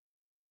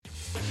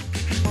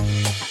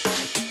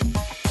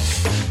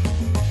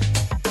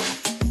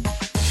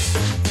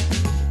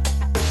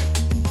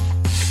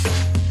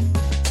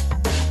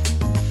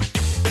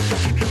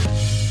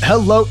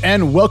Hello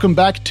and welcome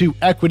back to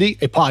Equity,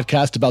 a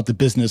podcast about the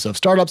business of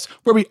startups,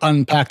 where we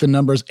unpack the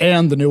numbers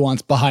and the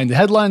nuance behind the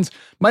headlines.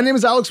 My name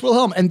is Alex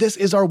Wilhelm, and this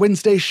is our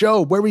Wednesday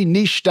show where we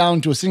niche down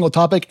to a single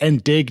topic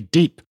and dig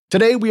deep.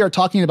 Today, we are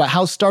talking about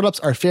how startups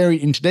are faring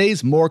in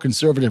today's more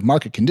conservative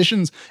market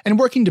conditions and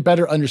working to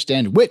better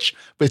understand which,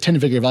 with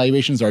 10-figure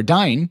valuations, are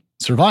dying,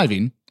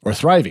 surviving, or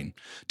thriving.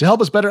 To help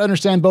us better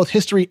understand both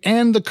history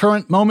and the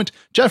current moment,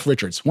 Jeff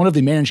Richards, one of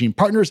the managing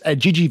partners at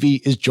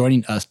GGV, is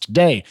joining us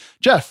today.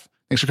 Jeff,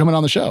 thanks for coming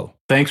on the show.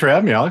 Thanks for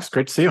having me, Alex.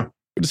 Great to see you.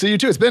 Good to see you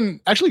too. It's been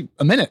actually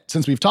a minute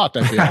since we've talked,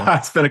 I feel.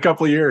 It's been a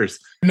couple of years.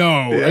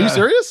 No. Yeah. Are you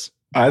serious?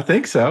 I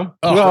think so.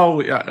 Oh.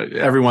 Well,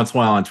 every once in a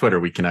while on Twitter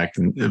we connect,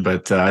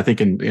 but I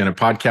think in a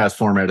podcast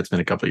format, it's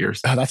been a couple of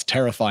years. Oh, that's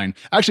terrifying.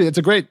 Actually, it's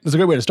a great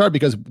way to start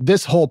because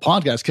this whole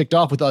podcast kicked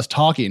off with us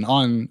talking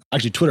on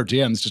actually Twitter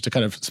DMs, just to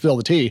kind of spill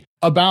the tea,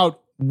 about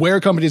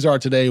where companies are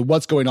today,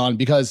 what's going on,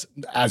 because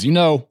as you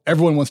know,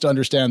 everyone wants to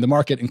understand the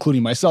market,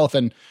 including myself,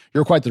 and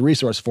you're quite the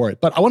resource for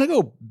it. But I want to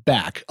go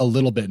back a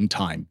little bit in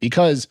time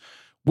because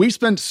we've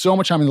spent so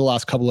much time in the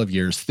last couple of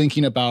years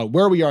thinking about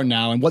where we are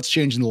now and what's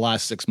changed in the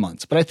last 6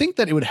 months. But I think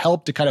that it would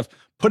help to kind of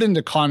put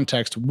into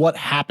context what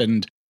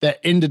happened that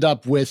ended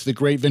up with the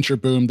great venture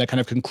boom that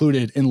kind of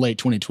concluded in late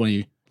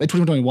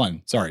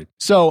 2021.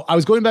 So I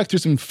was going back through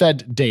some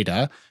Fed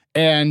data,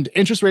 and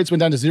interest rates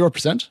went down to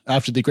 0%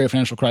 after the great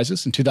financial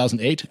crisis in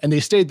 2008, and they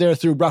stayed there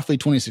through roughly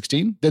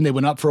 2016. Then they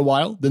went up for a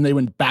while, then they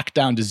went back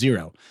down to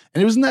zero.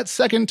 And it was in that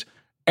second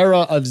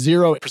era of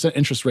 0%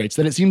 interest rates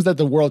that it seems that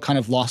the world kind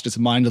of lost its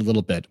mind a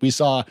little bit. We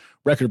saw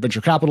record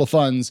venture capital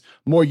funds,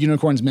 more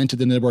unicorns minted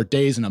than there were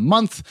days in a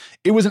month.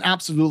 It was an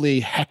absolutely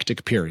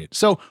hectic period.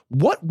 So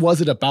what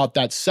was it about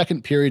that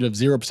second period of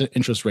 0%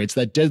 interest rates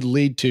that did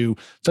lead to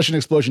such an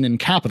explosion in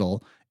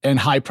capital and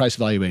high price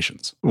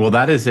valuations? Well,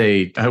 that is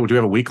do we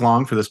have a week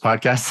long for this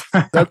podcast?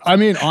 I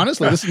mean,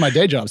 honestly, this is my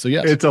day job. So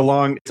yes. It's a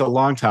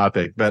long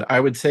topic, but I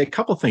would say a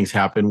couple things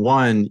happen.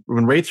 One,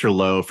 when rates are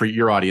low, for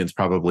your audience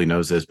probably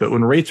knows this, but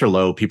when rates are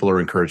low, people are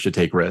encouraged to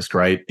take risk,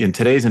 right? In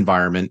today's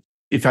environment,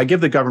 if I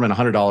give the government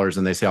 $100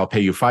 and they say, I'll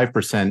pay you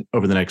 5%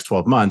 over the next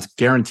 12 months,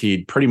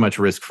 guaranteed, pretty much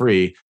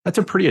risk-free, that's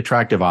a pretty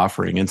attractive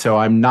offering. And so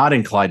I'm not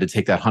inclined to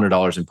take that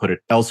 $100 and put it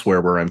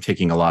elsewhere where I'm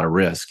taking a lot of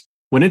risk.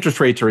 When interest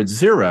rates are at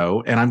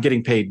zero and I'm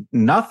getting paid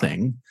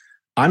nothing,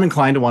 I'm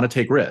inclined to want to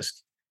take risk.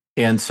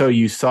 And so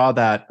you saw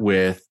that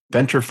with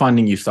venture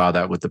funding, you saw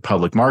that with the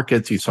public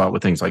markets, you saw it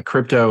with things like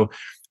crypto,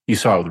 you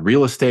saw it with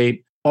real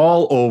estate.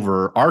 All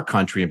over our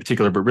country in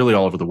particular, but really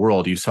all over the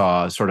world, you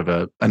saw sort of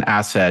an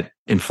asset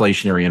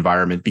inflationary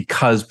environment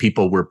because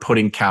people were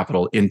putting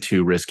capital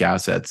into risk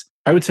assets.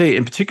 I would say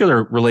in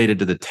particular related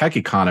to the tech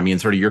economy and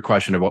sort of your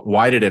question about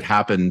why did it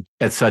happen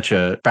at such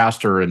a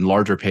faster and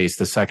larger pace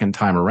the second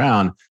time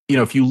around,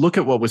 if you look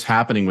at what was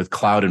happening with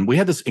cloud, and we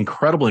had this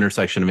incredible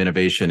intersection of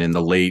innovation in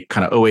the late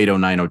kind of 08,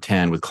 09,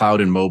 010 with cloud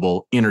and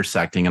mobile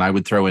intersecting, and I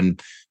would throw in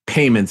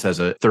payments as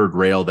a third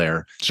rail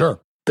there. Sure.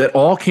 That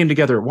all came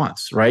together at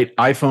once, right?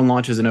 iPhone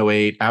launches in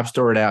 08, App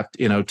Store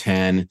in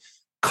 010,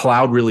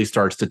 cloud really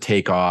starts to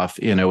take off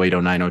in 08,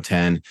 09,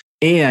 010.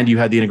 And you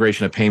had the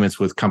integration of payments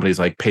with companies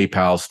like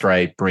PayPal,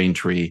 Stripe,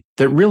 Braintree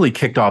that really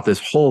kicked off this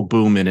whole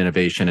boom in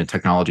innovation and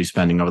technology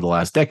spending over the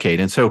last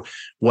decade. And so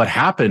what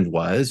happened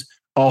was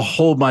a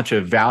whole bunch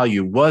of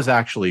value was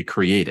actually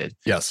created.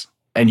 Yes.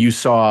 And you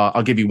saw,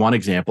 I'll give you one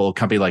example, a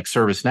company like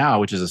ServiceNow,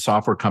 which is a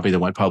software company that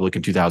went public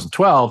in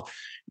 2012.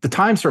 The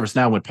time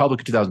ServiceNow went public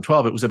in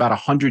 2012, it was about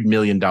 $100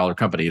 million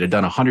company. It had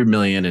done $100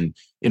 million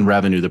in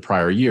revenue the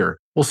prior year.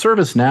 Well,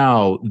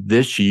 ServiceNow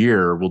this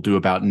year will do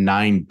about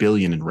 $9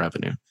 billion in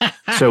revenue.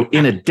 So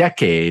in a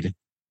decade,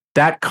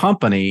 that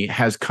company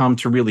has come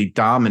to really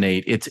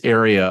dominate its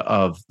area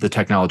of the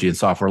technology and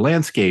software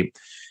landscape.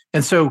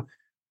 And so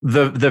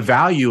the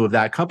value of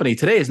that company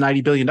today is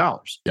 $90 billion.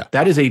 Yeah.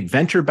 That is a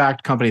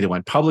venture-backed company that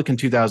went public in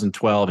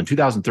 2012. In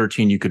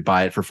 2013, you could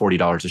buy it for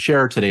 $40 a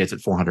share. Today, it's at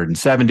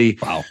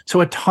 $470. Wow. So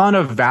a ton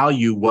of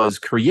value was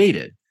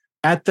created.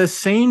 At the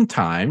same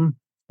time,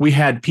 we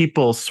had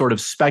people sort of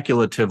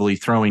speculatively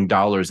throwing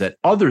dollars at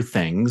other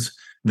things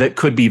that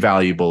could be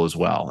valuable as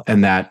well.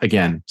 And that,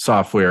 again,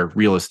 software,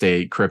 real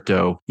estate,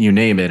 crypto, you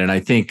name it. And I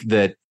think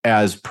that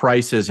as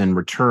prices and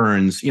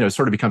returns,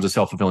 sort of becomes a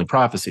self-fulfilling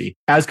prophecy.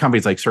 As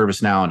companies like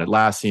ServiceNow and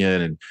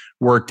Atlassian and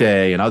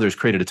Workday and others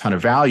created a ton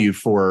of value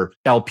for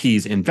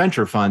LPs in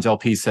venture funds,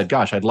 LPs said,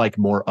 gosh, I'd like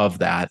more of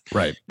that.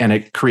 Right. And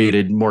it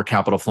created more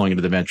capital flowing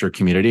into the venture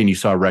community. And you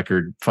saw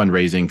record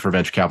fundraising for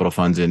venture capital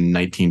funds in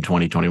 19,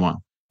 20, 21.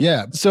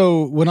 Yeah.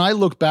 So when I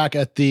look back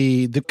at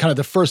the kind of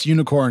the first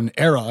unicorn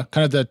era,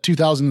 kind of the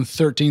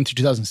 2013 to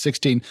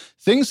 2016,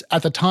 things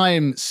at the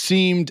time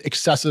seemed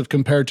excessive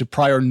compared to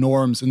prior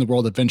norms in the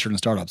world of venture and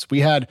startups. We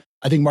had,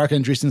 I think, Mark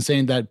Andreessen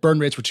saying that burn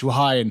rates were too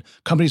high and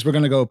companies were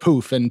going to go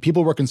poof, and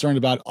people were concerned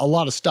about a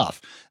lot of stuff.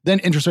 Then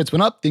interest rates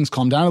went up, things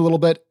calmed down a little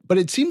bit. But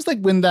it seems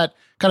like when that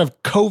kind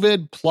of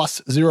COVID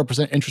plus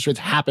 0% interest rates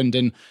happened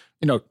in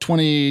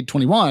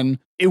 2021,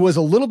 it was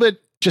a little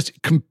bit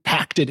just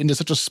compacted into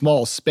such a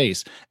small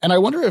space. And I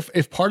wonder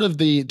if part of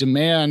the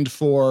demand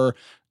for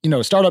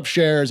startup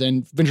shares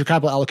and venture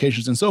capital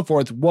allocations and so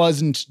forth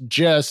wasn't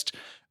just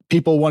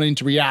people wanting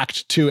to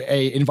react to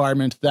a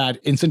environment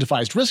that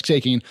incentivized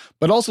risk-taking,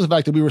 but also the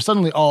fact that we were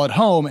suddenly all at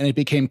home and it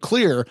became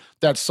clear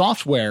that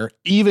software,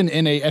 even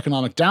in an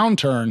economic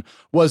downturn,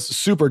 was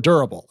super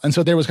durable. And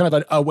so there was kind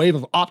of a wave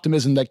of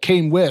optimism that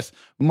came with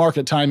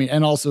market timing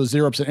and also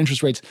 0%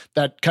 interest rates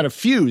that kind of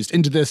fused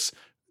into this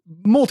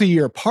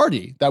multi-year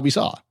party that we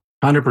saw.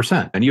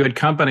 100%. And you had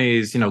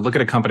companies, look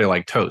at a company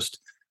like Toast,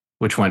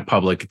 which went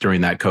public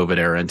during that COVID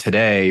era and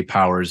today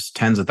powers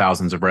tens of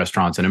thousands of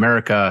restaurants in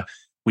America.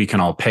 We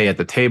can all pay at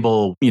the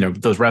table.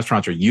 Those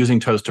restaurants are using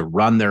Toast to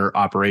run their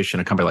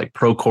operation. A company like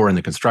Procore in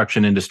the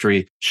construction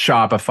industry,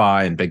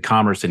 Shopify and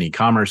BigCommerce and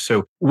e-commerce.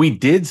 So we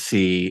did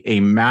see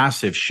a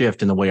massive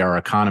shift in the way our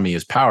economy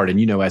is powered. And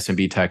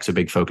SMB tech's a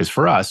big focus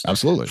for us.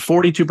 Absolutely.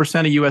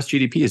 42% of US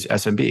GDP is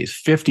SMBs,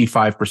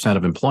 55%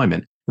 of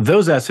employment.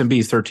 Those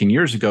SMBs 13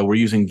 years ago were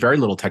using very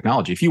little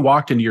technology. If you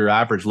walked into your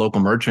average local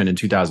merchant in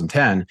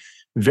 2010,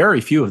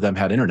 very few of them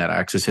had internet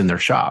access in their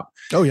shop.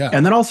 Oh, yeah.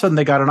 And then all of a sudden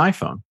they got an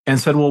iPhone and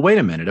said, well, wait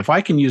a minute. If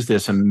I can use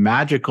this a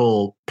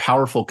magical,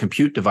 powerful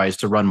compute device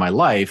to run my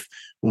life,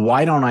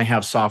 why don't I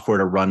have software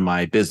to run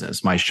my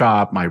business, my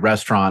shop, my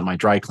restaurant, my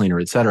dry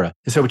cleaner, et cetera?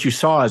 And so what you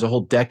saw is a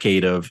whole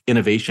decade of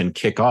innovation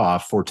kick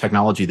off for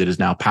technology that is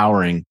now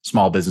powering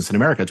small business in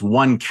America. It's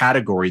one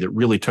category that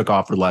really took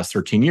off for the last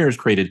 13 years,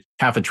 created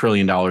 $500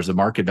 billion of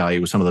market value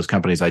with some of those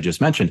companies I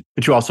just mentioned.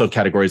 But you also have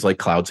categories like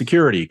cloud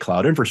security,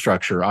 cloud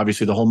infrastructure,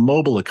 obviously the whole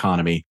mobile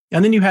economy.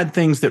 And then you had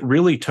things that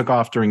really took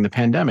off during the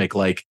pandemic,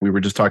 like we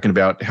were just talking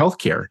about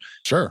healthcare.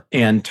 Sure.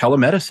 And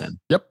telemedicine.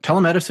 Yep.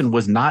 Telemedicine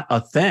was not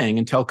a thing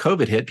until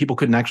COVID hit. People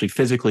couldn't actually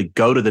physically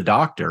go to the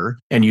doctor.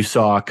 And you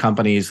saw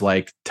companies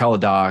like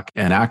Teladoc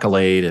and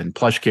Accolade and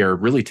PlushCare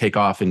really take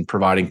off in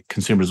providing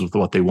consumers with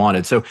what they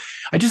wanted. So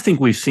I just think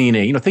we've seen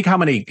think how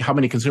many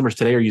consumers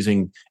today are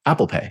using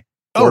Apple Pay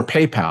or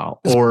PayPal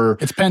or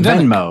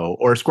Venmo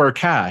or Square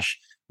Cash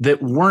that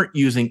weren't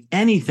using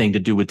anything to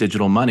do with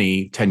digital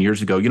money 10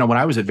 years ago. When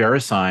I was at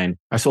VeriSign,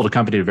 I sold a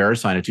company to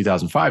VeriSign in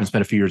 2005 and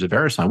spent a few years at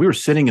VeriSign. We were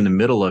sitting in the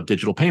middle of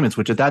digital payments,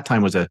 which at that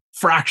time was a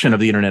fraction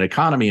of the internet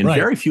economy. And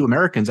very few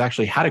Americans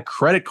actually had a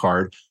credit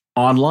card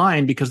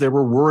online because they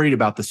were worried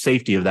about the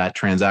safety of that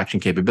transaction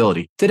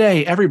capability.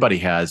 Today, everybody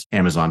has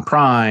Amazon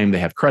Prime, they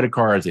have credit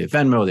cards, they have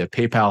Venmo, they have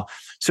PayPal.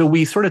 So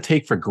we sort of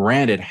take for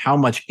granted how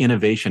much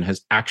innovation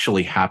has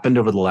actually happened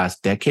over the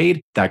last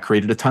decade. That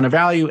created a ton of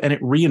value and it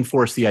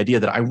reinforced the idea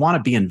that I want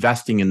to be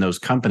investing in those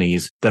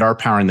companies that are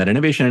powering that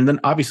innovation. And then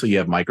obviously you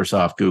have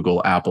Microsoft,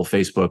 Google, Apple,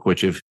 Facebook, which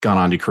have gone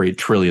on to create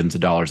trillions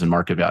of dollars in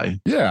market value.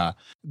 Yeah.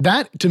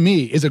 That to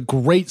me is a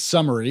great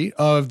summary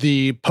of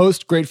the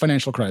post-Great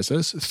Financial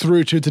Crisis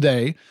through to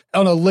today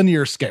on a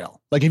linear scale.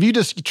 Like if you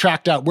just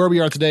tracked out where we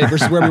are today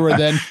versus where we were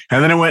then.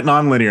 And then it went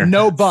non-linear.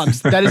 No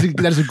bumps. That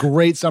is a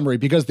great summary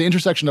because the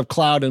intersection of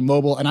cloud and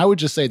mobile, and I would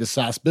just say the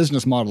SaaS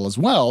business model as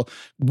well,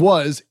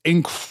 was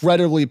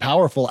incredibly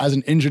powerful as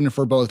an engine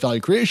for both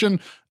value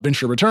creation,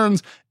 venture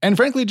returns, and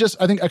frankly, just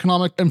I think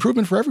economic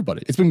improvement for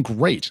everybody. It's been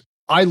great.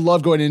 I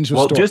love going into a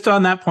store. Well, just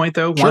on that point,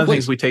 though, one of the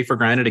things we take for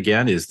granted,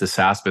 again, is the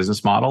SaaS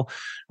business model.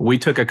 We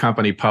took a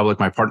company public.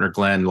 My partner,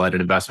 Glenn, led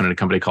an investment in a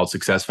company called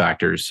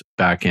SuccessFactors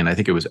back in, I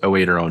think it was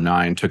 08 or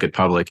 09, took it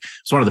public.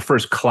 It's one of the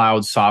first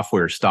cloud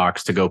software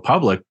stocks to go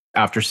public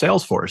after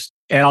Salesforce.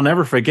 And I'll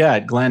never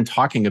forget Glenn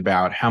talking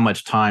about how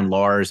much time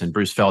Lars and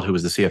Bruce Feld, who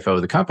was the CFO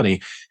of the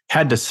company,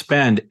 had to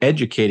spend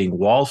educating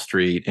Wall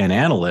Street and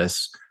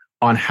analysts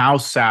on how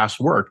SaaS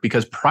worked.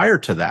 Because prior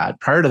to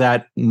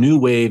that new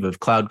wave of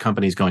cloud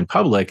companies going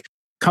public,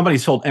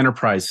 companies sold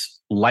enterprise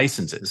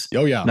licenses.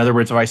 Oh, yeah. In other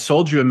words, if I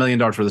sold you $1 million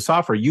worth of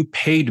software, you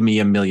paid me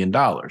 $1 million.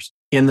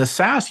 In the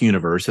SaaS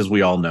universe, as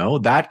we all know,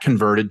 that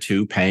converted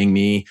to paying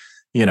me,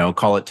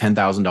 call it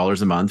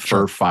 $10,000 a month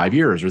for 5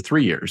 years or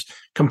 3 years.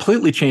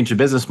 Completely changed the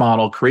business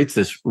model, creates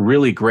this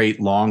really great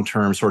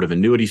long-term sort of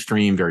annuity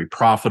stream, very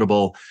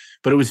profitable.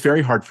 But it was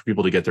very hard for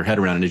people to get their head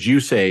around. And as you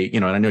say,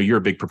 and I know you're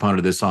a big proponent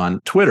of this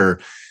on Twitter,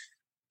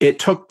 it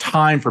took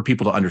time for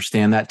people to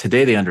understand that.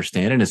 Today they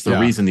understand it, and it's the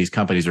reason these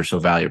companies are so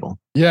valuable.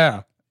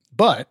 Yeah.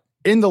 But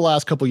in the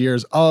last couple of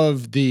years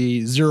of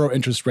the zero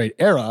interest rate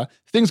era,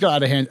 things got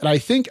out of hand. And I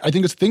think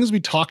it's things we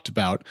talked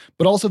about,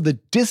 but also the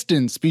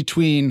distance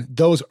between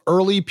those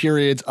early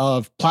periods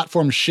of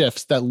platform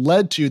shifts that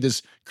led to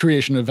this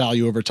creation of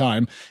value over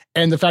time,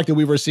 and the fact that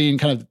we were seeing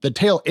kind of the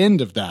tail end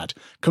of that,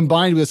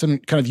 combined with some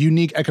kind of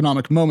unique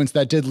economic moments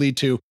that did lead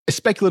to a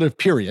speculative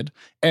period.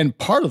 And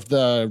part of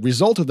the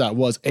result of that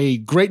was a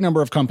great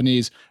number of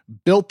companies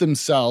built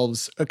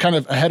themselves kind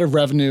of ahead of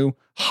revenue,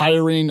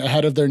 hiring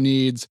ahead of their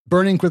needs,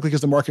 burning quickly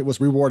because the market was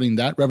rewarding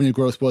that. Revenue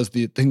growth was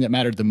the thing that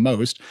mattered the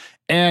most.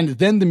 And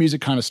then the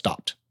music kind of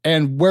stopped.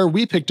 And where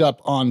we picked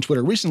up on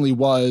Twitter recently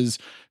was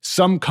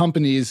some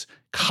companies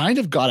kind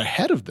of got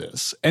ahead of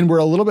this and were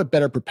a little bit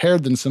better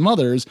prepared than some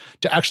others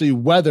to actually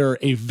weather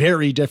a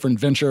very different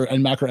venture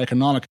and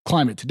macroeconomic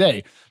climate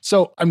today.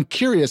 So I'm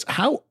curious,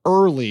 how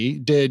early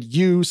did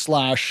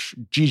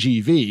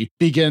you/GGV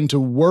begin to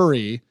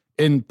worry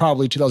in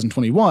probably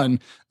 2021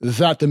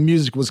 that the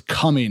music was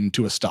coming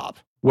to a stop?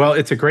 Well,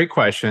 it's a great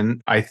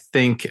question. I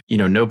think,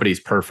 nobody's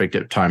perfect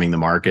at timing the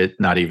market,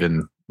 not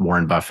even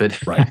Warren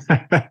Buffett. Right.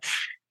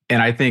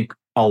 And I think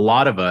a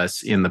lot of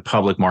us in the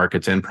public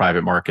markets and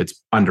private markets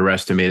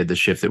underestimated the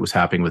shift that was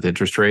happening with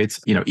interest rates.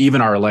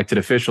 Even our elected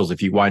officials,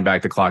 if you wind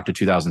back the clock to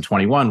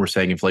 2021, were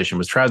saying inflation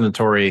was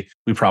transitory.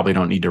 We probably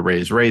don't need to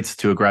raise rates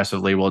too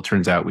aggressively. Well, it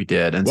turns out we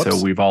did. And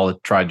so we've all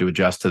tried to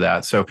adjust to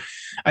that. So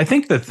I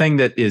think the thing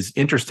that is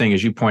interesting,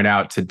 as you point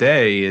out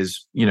today,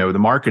 is, the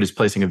market is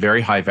placing a very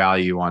high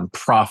value on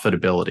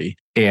profitability.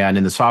 And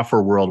in the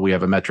software world, we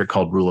have a metric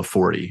called Rule of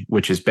 40,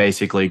 which is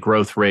basically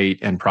growth rate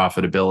and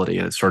profitability.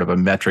 And it's sort of a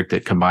metric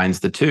that combines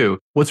the two.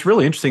 What's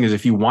really interesting is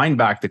if you wind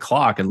back the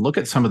clock and look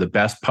at some of the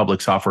best public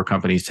software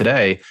companies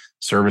today,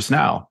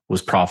 ServiceNow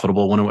was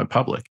profitable when it went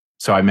public.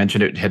 So I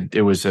mentioned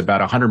it was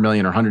about 100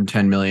 million or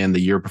 110 million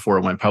the year before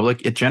it went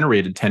public. It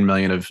generated 10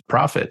 million of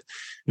profit.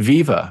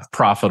 Veeva,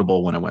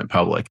 profitable when it went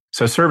public.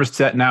 So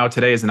ServiceNow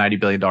today is a $90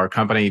 billion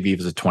company. Veeva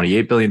is a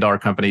 $28 billion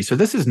company. So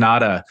this is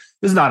not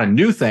a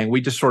new thing.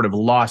 We just sort of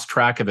lost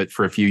track of it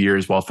for a few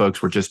years while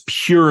folks were just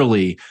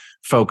purely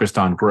focused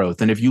on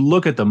growth. And if you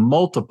look at the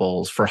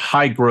multiples for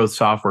high growth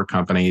software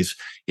companies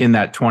in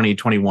that 20,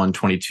 21,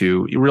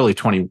 22, really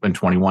 20 and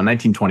 21,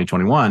 19, 20,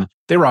 21,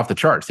 they were off the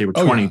charts. They were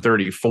 20,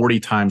 30, 40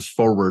 times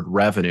forward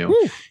revenue.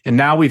 Woo. And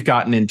now we've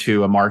gotten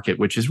into a market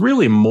which is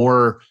really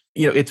more,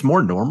 it's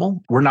more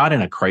normal. We're not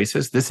in a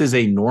crisis. This is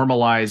a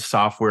normalized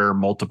software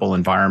multiple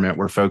environment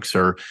where folks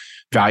are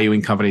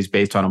valuing companies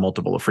based on a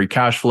multiple of free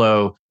cash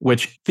flow,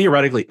 which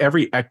theoretically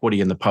every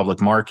equity in the public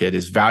market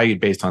is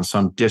valued based on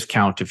some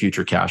discount to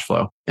future cash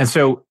flow. And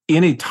so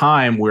any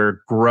time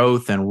where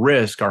growth and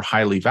risk are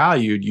highly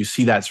valued, you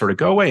see that sort of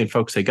go away and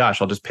folks say,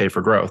 gosh, I'll just pay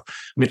for growth. I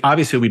mean,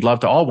 obviously we'd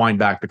love to all wind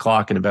back the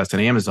clock and invest in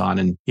Amazon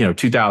in,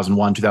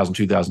 2001,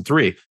 2002,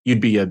 2003.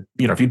 You'd be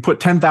if you'd put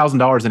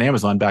 $10,000 in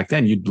Amazon back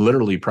then, you'd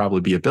literally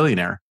probably be a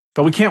billionaire.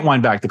 But we can't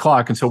wind back the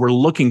clock. And so we're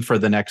looking for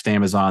the next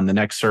Amazon, the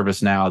next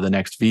ServiceNow, the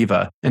next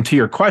Veeva. And to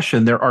your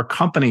question, there are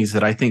companies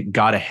that I think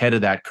got ahead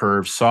of that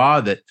curve,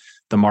 saw that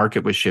the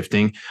market was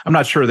shifting. I'm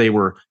not sure they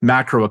were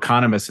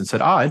macroeconomists and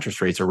said,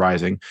 interest rates are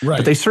rising. Right.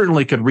 But they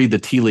certainly could read the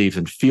tea leaves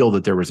and feel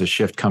that there was a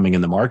shift coming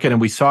in the market.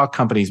 And we saw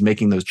companies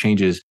making those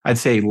changes, I'd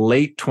say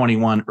late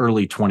 21,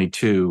 early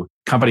 22,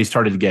 companies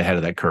started to get ahead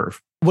of that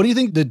curve. What do you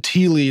think the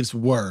tea leaves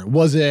were?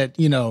 Was it,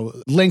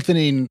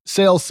 lengthening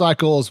sales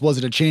cycles? Was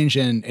it a change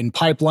in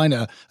pipeline,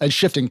 a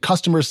shift in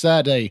customer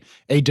set, a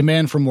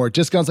demand for more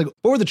discounts? Like,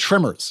 what were the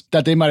tremors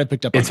that they might have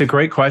picked up on? It's a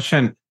great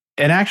question.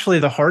 And actually,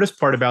 the hardest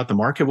part about the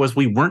market was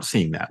we weren't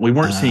seeing that. We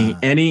weren't seeing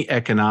any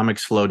economic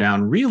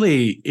slowdown.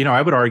 Really,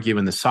 I would argue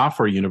in the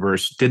software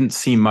universe, didn't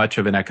see much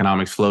of an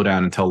economic slowdown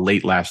until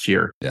late last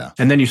year. Yeah.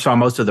 And then you saw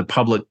most of the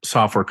public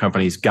software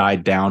companies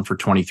guide down for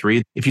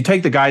 23. If you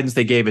take the guidance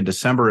they gave in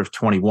December of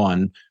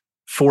 21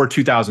 for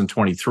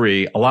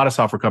 2023, a lot of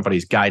software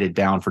companies guided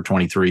down for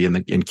 23 in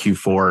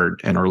Q4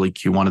 and early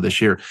Q1 of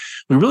this year.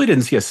 We really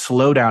didn't see a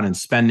slowdown in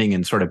spending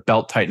and sort of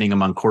belt tightening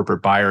among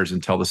corporate buyers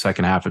until the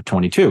second half of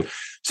 22.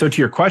 So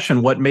to your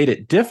question, what made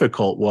it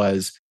difficult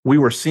was we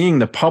were seeing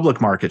the public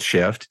market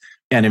shift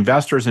and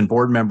investors and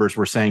board members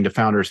were saying to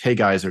founders, hey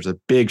guys, there's a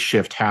big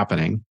shift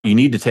happening. You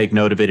need to take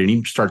note of it and you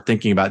need to start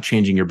thinking about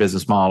changing your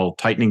business model,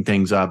 tightening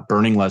things up,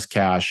 burning less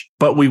cash.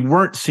 But we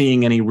weren't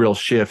seeing any real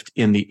shift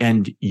in the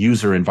end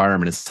user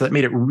environment. So that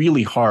made it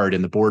really hard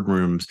in the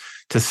boardrooms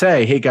to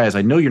say, hey guys,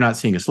 I know you're not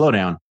seeing a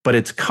slowdown, but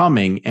it's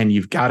coming and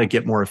you've got to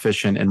get more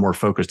efficient and more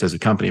focused as a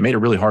company. It made it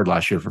really hard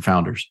last year for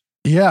founders.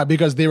 Yeah,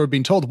 because they were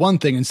being told one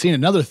thing and seeing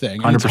another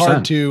thing. And 100%. It's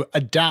hard to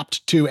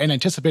adapt to an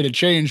anticipated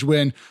change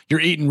when you're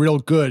eating real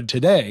good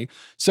today.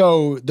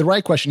 So the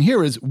right question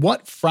here is,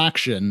 what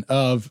fraction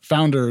of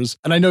founders,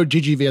 and I know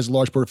GGV has a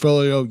large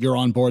portfolio, you're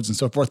on boards and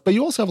so forth, but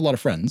you also have a lot of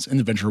friends in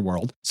the venture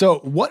world. So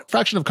what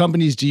fraction of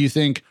companies do you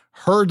think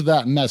heard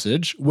that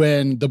message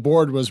when the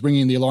board was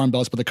ringing the alarm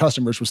bells, but the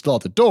customers were still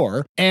at the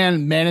door,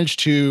 and managed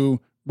to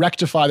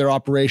rectify their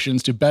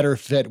operations to better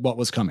fit what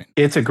was coming?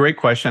 It's a great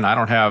question. I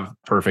don't have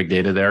perfect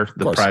data there.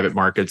 The private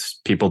markets,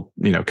 people,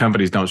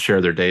 companies don't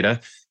share their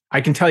data.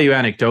 I can tell you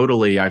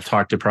anecdotally, I've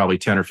talked to probably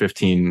 10 or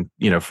 15,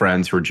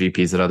 friends who are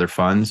GPs at other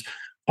funds.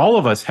 All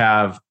of us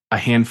have a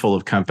handful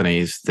of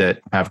companies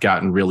that have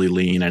gotten really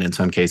lean and in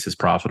some cases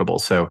profitable.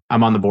 So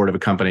I'm on the board of a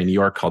company in New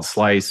York called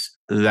Slice.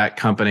 That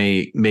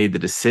company made the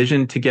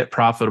decision to get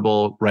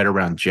profitable right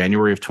around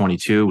January of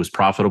 22, was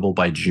profitable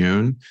by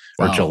June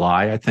or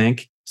July, I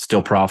think.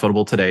 Still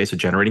profitable today, so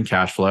generating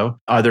cash flow.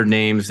 Other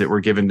names that were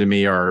given to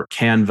me are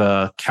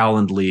Canva,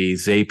 Calendly,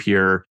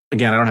 Zapier.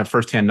 Again, I don't have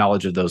firsthand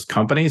knowledge of those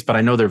companies, but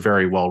I know they're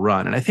very well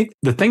run. And I think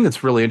the thing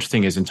that's really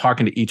interesting is in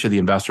talking to each of the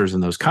investors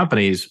in those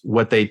companies,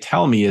 what they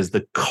tell me is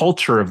the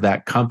culture of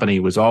that company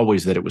was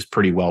always that it was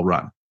pretty well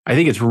run. I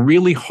think it's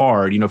really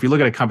hard. If you look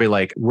at a company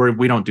like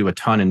we don't do a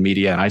ton in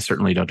media, and I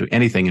certainly don't do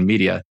anything in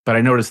media, but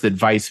I noticed that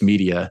Vice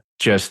Media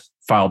just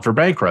filed for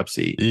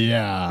bankruptcy.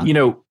 Yeah.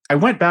 I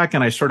went back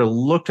and I sort of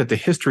looked at the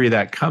history of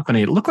that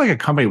company. It looked like a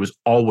company was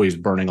always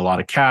burning a lot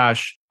of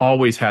cash,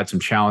 always had some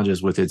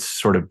challenges with its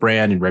sort of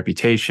brand and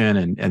reputation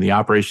and the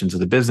operations of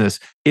the business.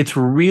 It's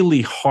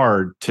really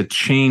hard to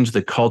change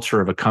the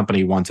culture of a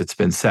company once it's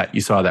been set.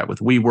 You saw that with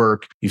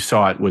WeWork. You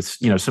saw it with,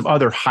 some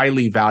other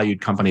highly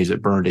valued companies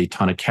that burned a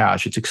ton of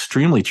cash. It's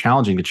extremely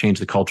challenging to change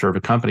the culture of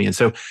a company. And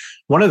so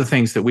one of the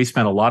things that we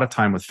spend a lot of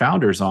time with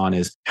founders on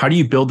is how do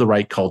you build the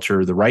right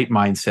culture, the right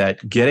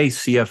mindset, get a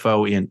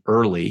CFO in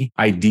early,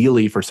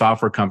 ideally for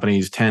software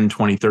companies, 10,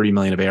 20, 30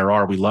 million of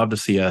ARR. We love to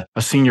see a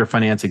senior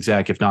finance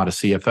exec, if not a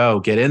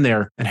CFO, get in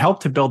there and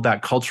help to build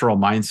that cultural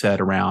mindset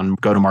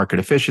around go-to-market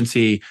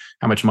efficiency.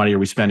 How much money are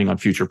we spending on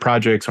future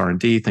projects,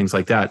 R&D, things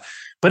like that.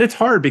 But it's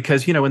hard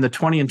because, in the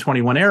 20 and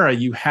 21 era,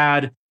 you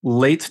had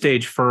late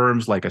stage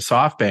firms like a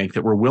SoftBank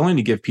that were willing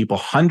to give people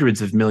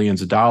hundreds of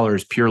millions of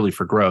dollars purely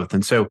for growth.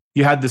 And so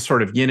you had this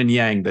sort of yin and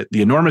yang, that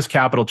the enormous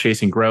capital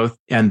chasing growth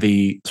and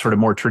the sort of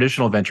more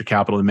traditional venture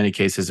capital. In many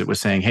cases, it was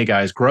saying, hey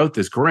guys, growth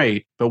is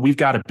great, but we've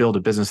got to build a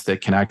business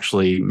that can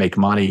actually make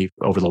money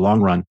over the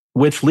long run.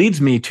 Which leads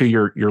me to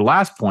your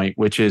last point,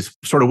 which is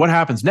sort of what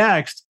happens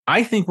next.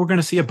 I think we're going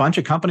to see a bunch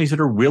of companies that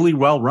are really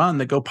well run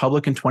that go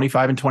public in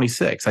 25 and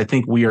 26. I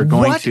think we are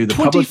going to the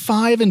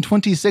 25 and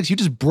 26? You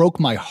just broke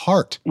my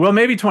heart. Well,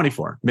 maybe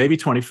 24. Maybe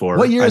 24.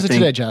 What year is it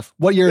today, Jeff?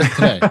 What year is it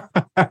today?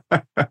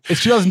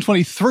 It's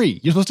 2023.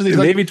 You're supposed to do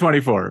maybe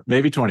 24.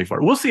 Maybe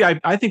 24. We'll see.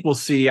 I think we'll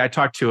see. I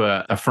talked to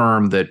a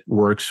firm that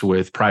works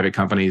with private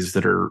companies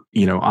that are,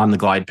 on the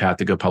glide path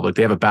to go public.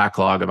 They have a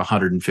backlog of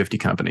 150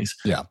 companies.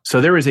 Yeah.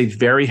 So there is a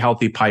very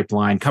healthy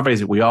pipeline, companies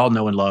that we all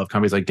know and love,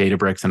 companies like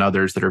Databricks and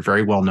others that are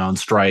very well known,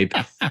 Stripe,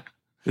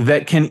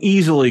 that can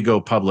easily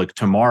go public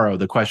tomorrow.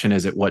 The question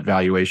is at what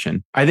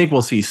valuation? I think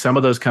we'll see some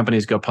of those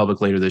companies go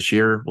public later this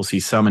year. We'll see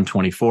some in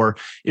 24.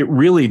 It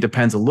really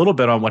depends a little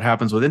bit on what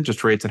happens with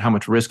interest rates and how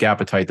much risk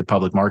appetite the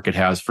public market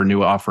has for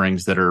new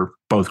offerings that are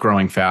both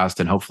growing fast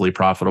and hopefully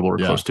profitable or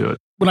close to it.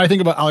 When I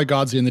think about Ali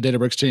Ghodsi and the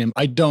Databricks team,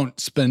 I don't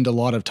spend a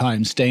lot of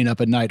time staying up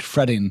at night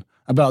fretting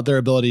about their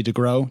ability to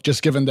grow,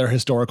 just given their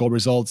historical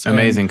results.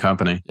 Amazing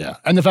company. Yeah.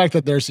 And the fact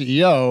that their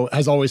CEO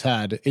has always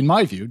had, in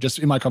my view, just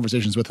in my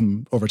conversations with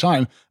him over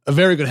time, a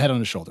very good head on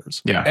his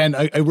shoulders. Yeah. And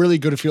a really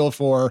good feel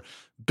for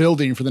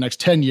building for the next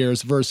 10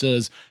 years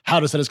versus how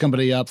to set his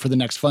company up for the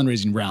next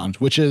fundraising round,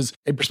 which is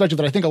a perspective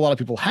that I think a lot of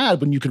people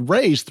had. When you could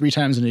raise 3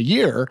 times in a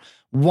year,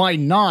 why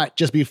not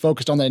just be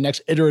focused on that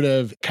next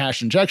iterative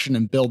cash injection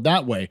and build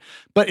that way?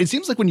 But it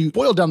seems like when you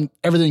boil down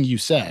everything you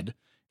said,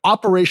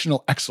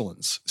 operational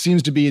excellence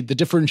seems to be the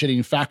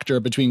differentiating factor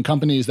between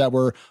companies that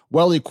were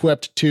well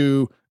equipped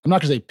to, I'm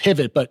not going to say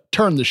pivot, but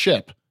turn the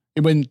ship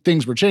when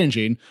things were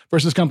changing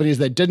versus companies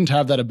that didn't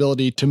have that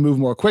ability to move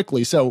more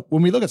quickly. So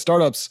when we look at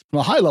startups from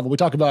a high level, we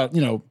talk about,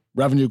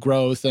 revenue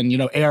growth and,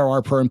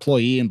 ARR per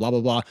employee and blah, blah,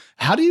 blah.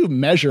 How do you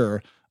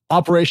measure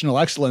operational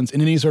excellence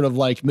in any sort of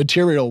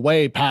material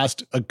way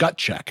past a gut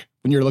check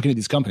when you're looking at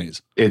these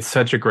companies? It's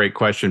such a great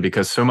question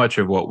because so much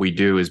of what we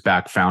do is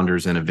back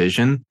founders in a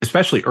vision,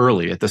 especially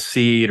early at the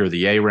seed or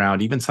the A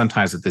round, even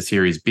sometimes at the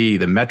Series B,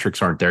 the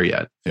metrics aren't there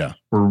yet. Yeah.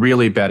 We're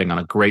really betting on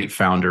a great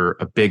founder,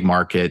 a big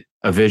market,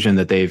 a vision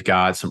that they've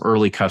got, some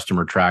early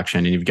customer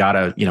traction. And you've got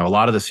a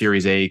lot of the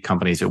Series A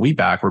companies that we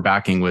back, we're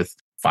backing with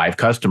 5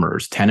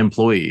 customers, 10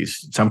 employees,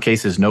 in some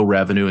cases, no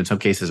revenue, in some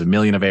cases, $1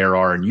 million of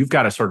ARR. And you've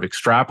got to sort of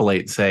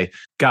extrapolate and say,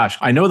 gosh,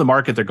 I know the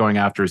market they're going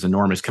after is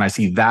enormous. Can I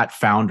see that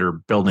founder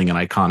building an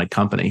iconic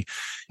company?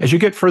 As you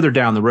get further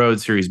down the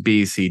road, Series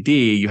B, C,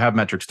 D, you have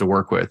metrics to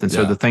work with. And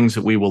so the things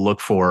that we will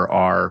look for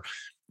are,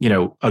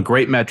 a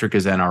great metric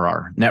is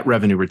NRR, net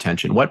revenue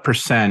retention. What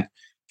percent,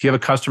 if you have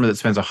a customer that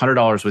spends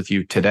 $100 with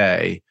you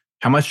today,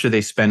 how much do they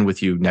spend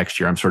with you next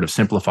year? I'm sort of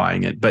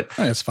simplifying it, but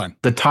that's fine.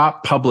 The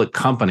top public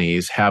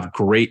companies have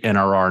great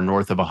NRR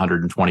north of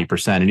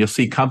 120%. And you'll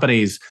see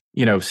companies,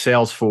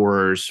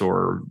 Salesforce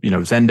or,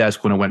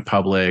 Zendesk when it went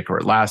public or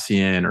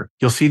Atlassian, or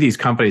you'll see these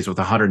companies with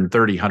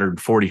 130,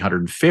 140,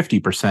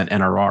 150%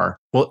 NRR.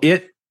 Well,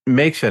 it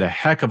makes it a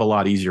heck of a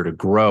lot easier to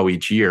grow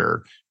each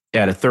year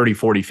at a 30,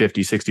 40,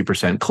 50,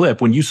 60% clip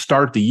when you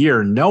start the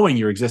year knowing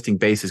your existing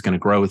base is going to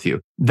grow with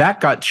you.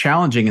 That got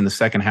challenging in the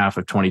second half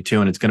of 22,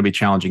 and it's going to be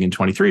challenging in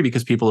 23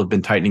 because people have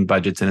been tightening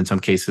budgets and in some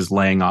cases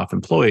laying off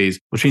employees,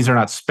 which means they're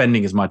not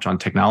spending as much on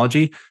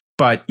technology.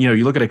 But,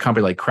 you look at a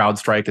company like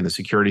CrowdStrike in the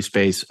security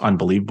space,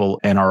 unbelievable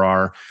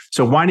NRR.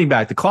 So winding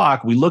back the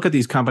clock, we look at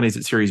these companies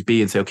at Series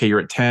B and say, okay, you're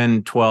at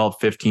 10, 12,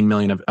 15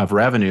 million of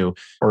revenue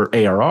or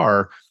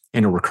ARR.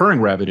 In a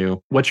recurring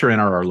revenue, what's your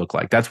NRR look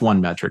like? That's one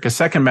metric. A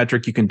second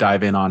metric you can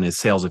dive in on is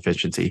sales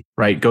efficiency,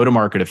 right?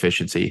 Go-to-market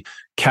efficiency,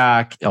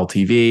 CAC,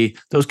 LTV.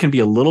 Those can be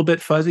a little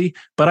bit fuzzy,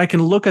 but I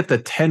can look at the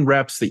 10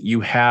 reps that you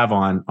have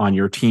on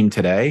your team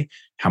today.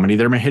 How many of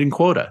them are hitting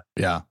quota?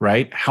 Yeah.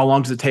 Right? How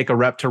long does it take a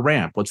rep to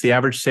ramp? What's the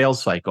average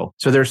sales cycle?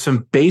 So there's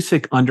some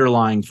basic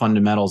underlying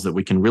fundamentals that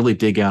we can really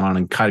dig in on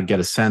and kind of get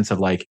a sense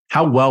of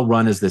how well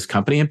run is this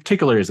company? In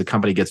particular, as the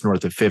company gets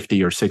north of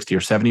 50 or 60 or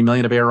 70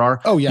 million of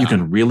ARR, you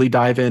can really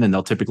dive in and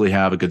they'll typically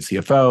have a good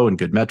CFO and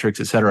good metrics,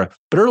 et cetera.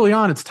 But early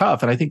on, it's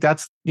tough. And I think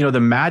that's, the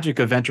magic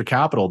of venture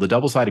capital, the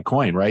double-sided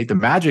coin, right? The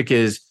magic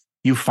is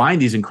you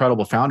find these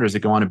incredible founders that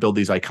go on and build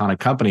these iconic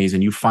companies,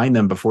 and you find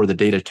them before the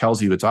data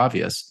tells you it's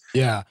obvious.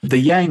 Yeah. The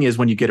yang is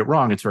when you get it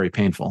wrong, it's very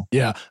painful.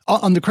 Yeah.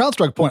 On the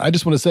CrowdStrike point, I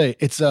just want to say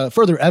it's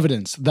further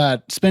evidence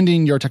that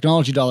spending your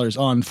technology dollars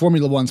on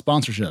Formula One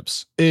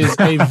sponsorships is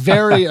a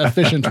very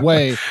efficient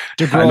way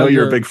to grow. I know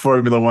you're a big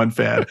Formula One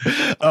fan.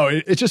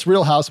 It's just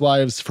Real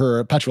Housewives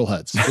for petrol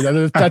heads.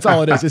 That's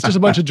all it is. It's just a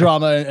bunch of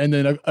drama, and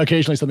then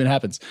occasionally something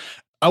happens.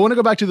 I want to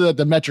go back to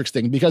the metrics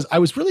thing, because I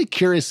was really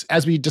curious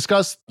as we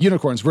discuss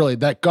unicorns, really,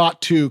 that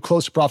got to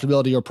close to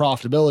profitability or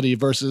profitability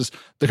versus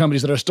the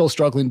companies that are still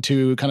struggling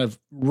to kind of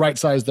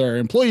right-size their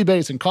employee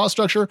base and cost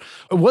structure.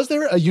 Was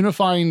there a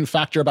unifying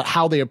factor about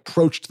how they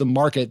approached the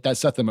market that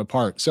set them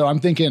apart? So I'm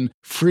thinking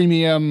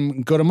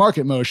freemium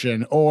go-to-market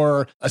motion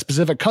or a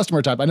specific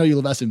customer type. I know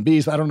you love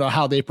SMBs, but I don't know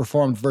how they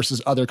performed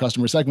versus other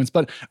customer segments.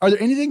 But are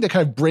there anything that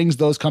kind of brings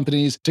those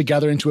companies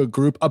together into a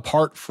group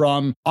apart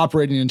from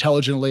operating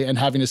intelligently and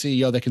having a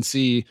CEO that can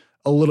see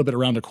a little bit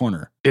around a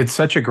corner? It's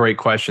such a great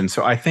question.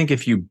 So I think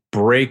if you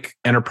break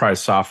enterprise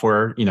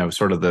software,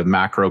 sort of the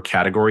macro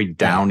category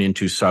down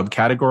into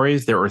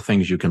subcategories, there are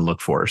things you can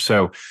look for.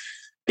 So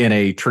in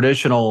a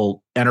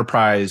traditional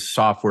enterprise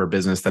software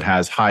business that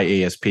has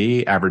high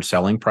ASP, average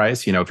selling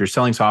price, if you're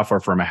selling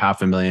software from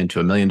 $500,000 to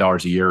 $1 million a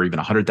year, or even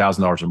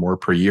 $100,000 or more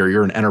per year,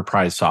 you're an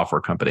enterprise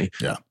software company.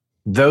 Yeah.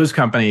 Those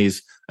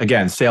companies,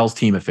 again, sales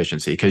team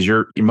efficiency, because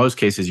in most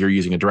cases, you're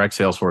using a direct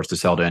sales force to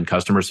sell to end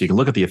customers. So you can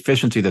look at the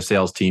efficiency of the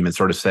sales team and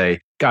sort of say,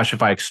 gosh,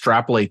 if I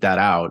extrapolate that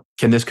out,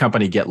 can this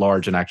company get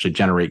large and actually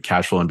generate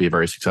cash flow and be a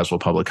very successful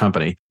public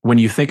company? When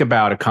you think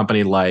about a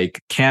company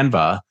like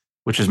Canva,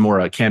 which is more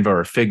a Canva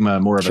or a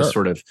Figma, more of a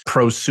sort of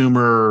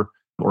prosumer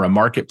or a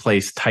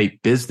marketplace type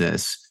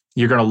business,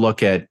 you're going to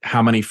look at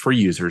how many free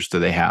users do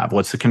they have?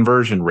 What's the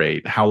conversion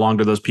rate? How long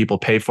do those people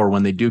pay for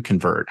when they do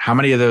convert? How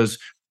many of those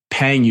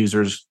paying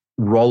users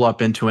roll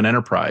up into an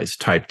enterprise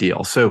type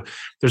deal? So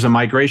there's a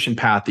migration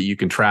path that you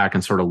can track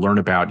and sort of learn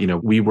about.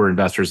 We were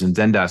investors in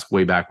Zendesk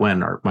way back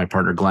when. My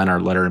partner Glenn, our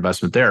led our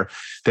investment there.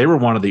 They were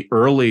one of the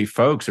early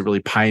folks that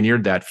really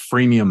pioneered that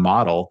freemium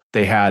model.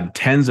 They had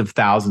tens of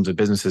thousands of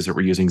businesses that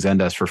were using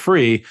Zendesk for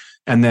free,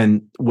 and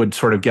then would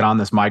sort of get on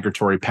this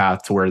migratory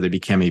path to where they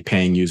became a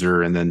paying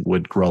user and then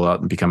would roll out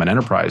and become an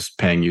enterprise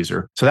paying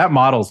user. So that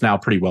model is now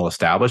pretty well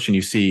established. And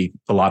you see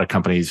a lot of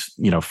companies,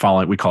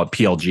 following, we call it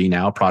PLG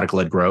now,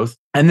 product-led growth.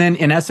 And then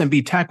in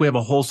SMB tech, we have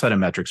a whole set of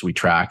metrics we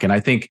track. And I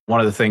think one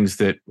of the things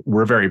that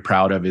we're very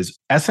proud of is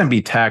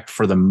SMB tech,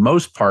 for the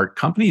most part,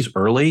 companies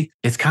early,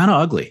 it's kind of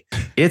ugly.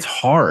 It's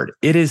hard.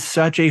 It is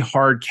such a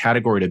hard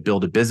category to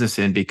build a business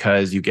in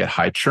because you get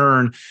high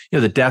churn.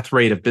 The death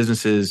rate of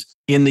businesses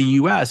in the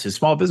US is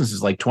small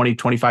businesses like 20,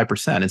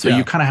 25%. And so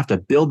you kind of have to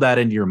build that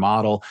into your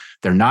model.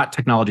 They're not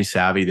technology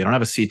savvy. They don't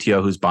have a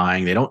CTO who's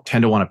buying. They don't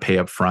tend to want to pay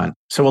up front.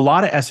 So a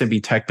lot of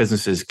SMB tech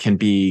businesses can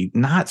be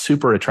not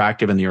super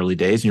attractive in the early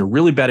days. And you're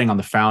really betting on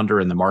the founder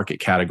and the market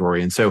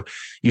category. And so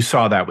you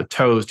saw that with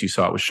Toast. You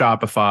saw it with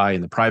Shopify.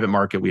 In the private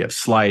market, we have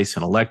Slice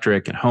and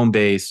Electric and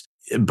Homebase.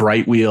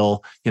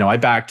 Brightwheel. I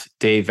backed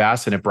Dave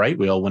Vasson at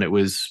Brightwheel when it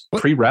was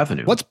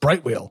pre-revenue. What's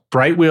Brightwheel?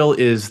 Brightwheel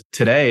is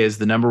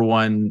the number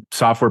one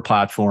software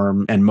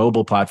platform and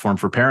mobile platform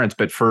for parents,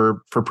 but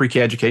for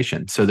pre-K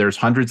education. So there's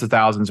hundreds of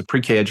thousands of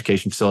pre-K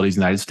education facilities in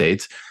the United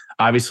States.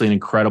 Obviously, an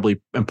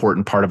incredibly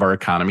important part of our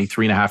economy.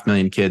 3.5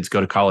 million kids go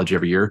to college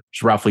every year.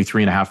 There's roughly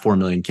 4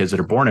 million kids that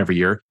are born every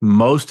year.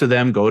 Most of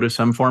them go to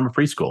some form of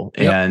preschool.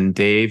 Yep. And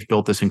Dave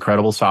built this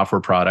incredible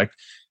software product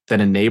that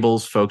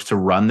enables folks to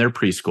run their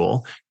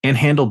preschool and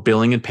handle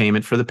billing and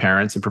payment for the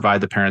parents and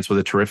provide the parents with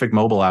a terrific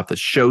mobile app that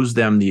shows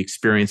them the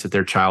experience that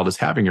their child is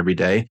having every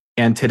day.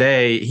 And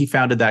today, he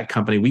founded that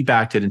company. We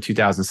backed it in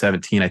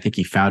 2017. I think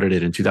he founded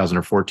it in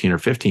 2014 or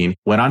 15.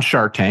 Went on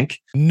Shark Tank.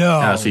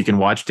 No. So you can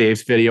watch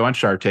Dave's video on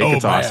Shark Tank.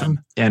 It's awesome.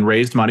 And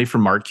raised money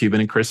from Mark Cuban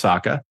and Chris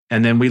Sacca.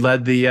 And then we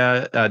led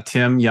the,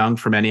 Tim Young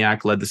from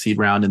ENIAC led the seed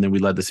round, and then we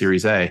led the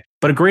Series A.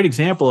 But a great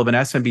example of an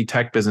SMB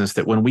tech business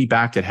that when we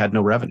backed it had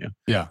no revenue.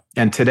 Yeah.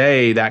 And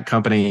today, that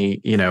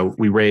company,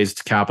 we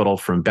raised capital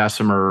from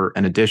Bessemer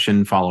and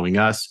Addition following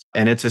us.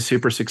 And it's a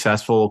super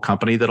successful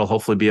company that'll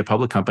hopefully be a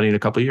public company in a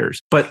couple of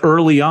years. But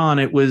early on,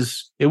 it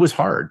was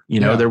hard.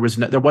 There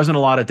wasn't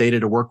a lot of data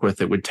to work with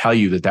that would tell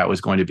you that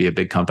was going to be a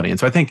big company. And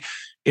so I think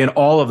in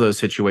all of those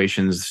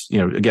situations,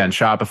 again,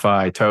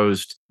 Shopify,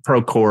 Toast,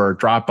 Procore,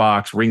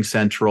 Dropbox,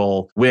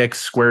 RingCentral,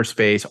 Wix,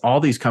 Squarespace, all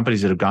these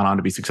companies that have gone on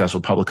to be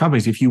successful public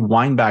companies, if you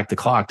wind back the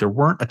clock, there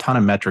weren't a ton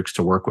of metrics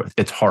to work with.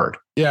 It's hard.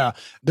 Yeah.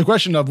 The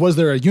question of, was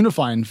there a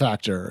unifying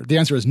factor? The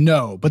answer is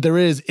no, but there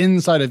is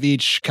inside of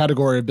each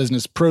category of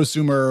business,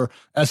 prosumer,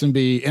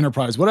 SMB,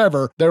 enterprise,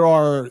 whatever, there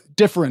are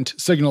different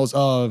signals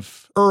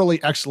of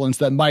early excellence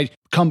that might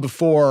come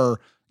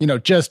before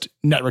just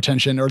net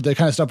retention or the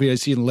kind of stuff we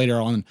see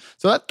later on.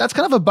 So that's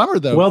kind of a bummer,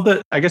 though.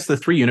 Well, I guess the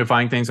three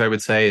unifying things I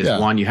would say is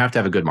one, you have to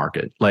have a good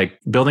market. Like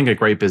building a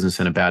great business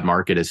in a bad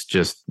market is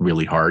just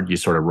really hard. You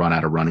sort of run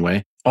out of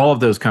runway. all of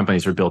those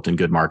companies are built in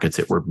good markets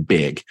that were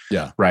big,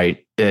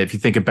 right? If you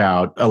think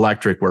about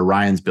electric, where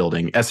Ryan's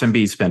building,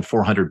 SMBs spend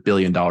 $400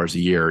 billion a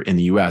year in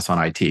the US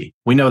on IT.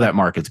 We know that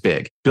market's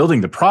big.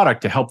 Building the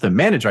product to help them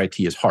manage IT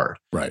is hard.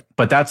 Right.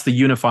 But that's the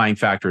unifying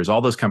factor is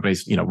all those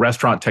companies,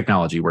 restaurant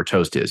technology where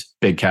Toast is,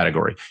 big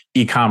category.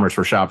 E-commerce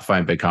where Shopify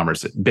and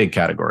BigCommerce, big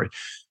category.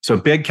 So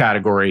big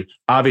category,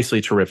 obviously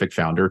terrific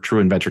founder,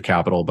 true in venture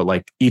capital, but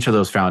like each of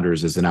those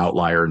founders is an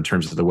outlier in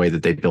terms of the way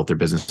that they built their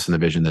business and the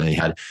vision that they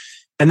had.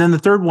 And then the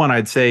third one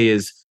I'd say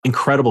is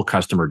incredible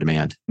customer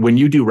demand. When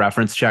you do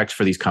reference checks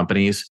for these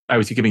companies, I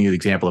was giving you the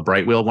example of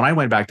Brightwheel. When I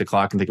went back to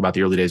Clock and think about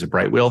the early days of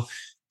Brightwheel,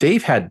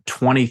 they've had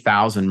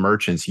 20,000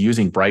 merchants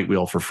using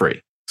Brightwheel for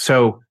free.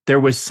 So there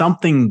was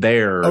something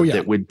there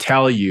that would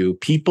tell you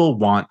people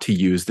want to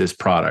use this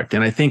product.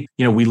 And I think,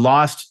 we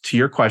lost, to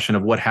your question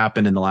of what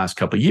happened in the last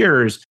couple of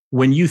years,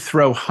 when you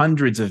throw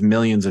hundreds of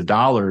millions of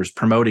dollars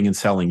promoting and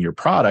selling your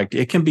product,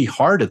 it can be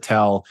hard to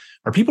tell,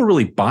 are people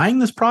really buying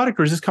this product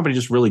or is this company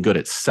just really good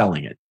at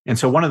selling it? And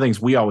so one of the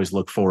things we always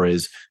look for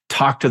is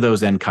talk to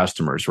those end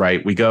customers,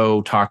 right? We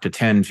go talk to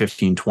 10,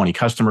 15, 20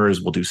 customers.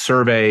 We'll do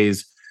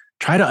surveys,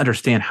 try to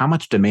understand how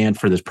much demand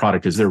for this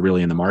product is there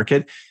really in the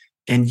market.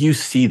 And you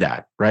see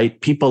that, right?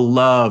 People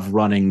love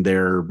running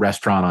their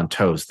restaurant on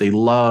Toast. They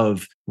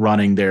love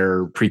running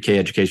their pre-K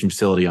education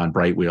facility on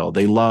Brightwheel.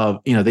 They love,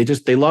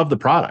 they love the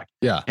product.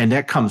 Yeah. And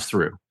that comes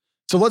through.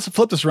 So let's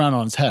flip this around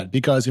on its head,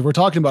 because if we're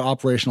talking about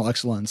operational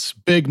excellence,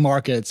 big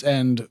markets,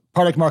 and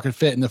product market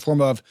fit in the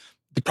form of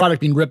the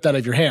product being ripped out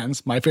of your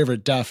hands, my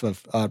favorite def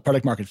of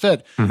product market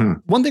fit. Mm-hmm.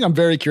 One thing I'm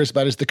very curious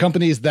about is the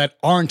companies that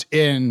aren't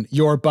in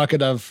your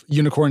bucket of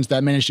unicorns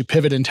that manage to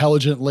pivot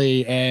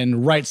intelligently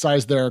and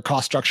right-size their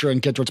cost structure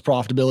and get towards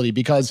profitability.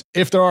 Because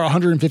if there are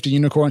 150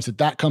 unicorns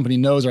that company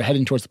knows are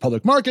heading towards the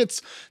public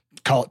markets,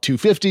 call it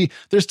 250,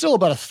 there's still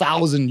about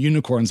 1,000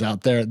 unicorns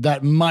out there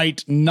that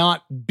might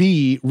not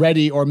be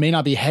ready or may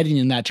not be heading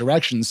in that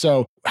direction.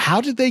 So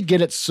how did they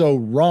get it so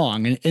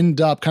wrong and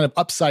end up kind of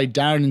upside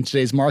down in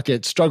today's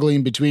market,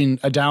 struggling between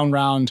a down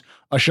round,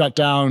 a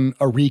shutdown,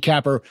 a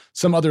recap, or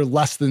some other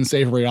less than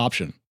savory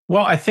option?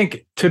 Well, I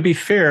think, to be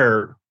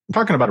fair, I'm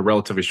talking about a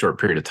relatively short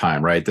period of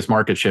time, right? This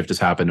market shift has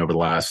happened over the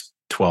last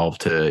 12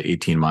 to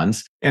 18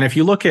 months. And if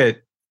you look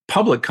at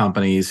public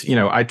companies,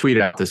 I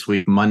tweeted out this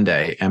week,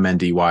 Monday,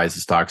 MNDY is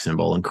the stock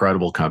symbol,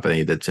 incredible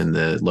company that's in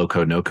the low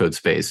code, no code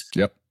space.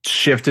 Yep.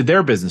 Shifted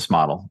their business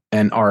model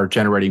and are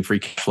generating free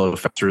cash flow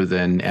faster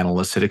than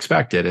analysts had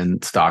expected.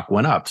 And stock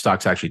went up.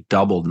 Stock's actually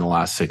doubled in the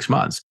last 6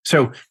 months.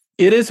 So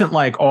it isn't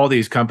like all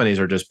these companies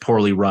are just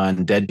poorly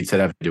run, deadbeats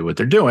that have to do what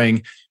they're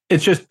doing.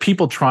 It's just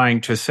people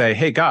trying to say,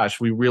 hey, gosh,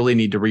 we really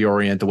need to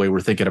reorient the way we're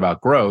thinking about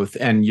growth.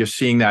 And you're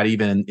seeing that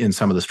even in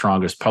some of the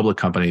strongest public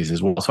companies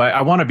as well. So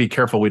I want to be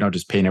careful we don't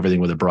just paint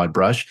everything with a broad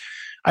brush.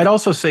 I'd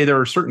also say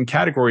there are certain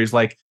categories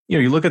like,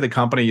 you look at the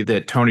company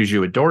that Tony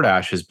Zhu at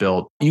DoorDash has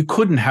built. You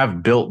couldn't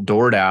have built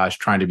DoorDash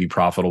trying to be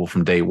profitable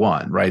from day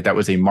one, right? That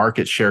was a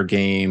market share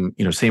game.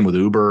 Same with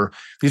Uber.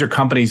 These are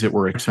companies that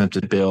were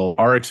expensive to build,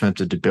 are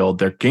expensive to build.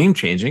 They're game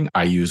changing.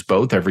 I use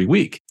both every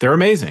week. They're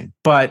amazing,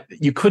 but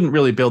you couldn't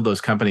really build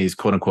those companies,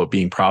 quote unquote,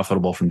 being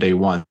profitable from day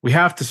one. We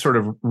have to sort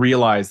of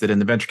realize that in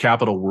the venture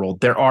capital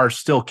world, there are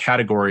still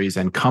categories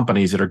and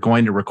companies that are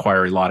going to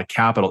require a lot of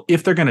capital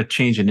if they're going to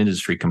change an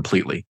industry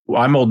completely.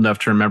 Well, I'm old enough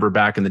to remember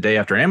back in the day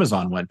after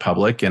Amazon went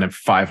public and a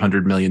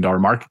 $500 million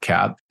market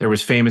cap, there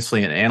was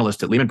famously an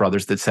analyst at Lehman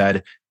Brothers that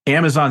said,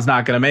 Amazon's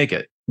not going to make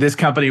it. This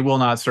company will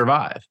not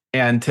survive.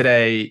 And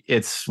today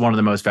it's one of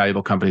the most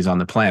valuable companies on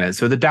the planet.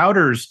 So the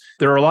doubters,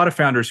 there are a lot of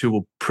founders who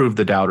will prove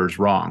the doubters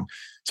wrong.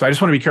 So I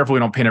just want to be careful we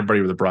don't paint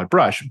everybody with a broad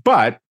brush.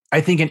 But I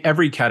think in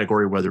every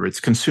category, whether it's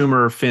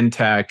consumer,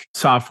 fintech,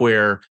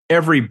 software,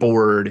 every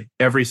board,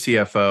 every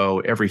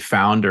CFO, every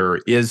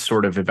founder is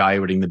sort of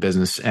evaluating the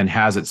business and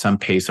has at some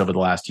pace over the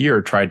last year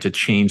tried to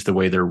change the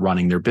way they're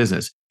running their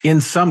business.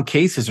 In some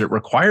cases, it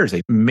requires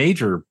a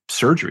major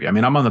surgery. I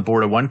mean, I'm on the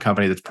board of one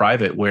company that's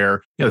private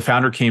where the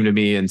founder came to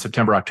me in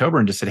September, October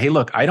and just said, hey,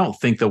 look, I don't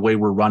think the way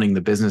we're running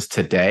the business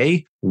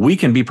today, we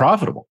can be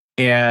profitable.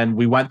 And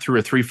we went through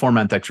a 3-4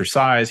 month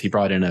exercise. He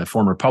brought in a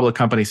former public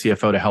company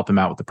CFO to help him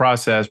out with the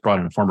process, brought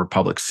in a former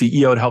public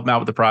CEO to help him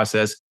out with the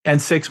process.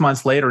 And 6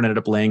 months later, ended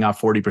up laying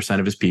off 40%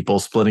 of his people,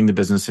 splitting the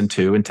business in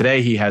two. And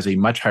today he has a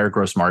much higher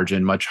gross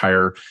margin, much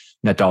higher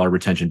net dollar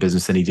retention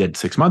business than he did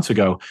 6 months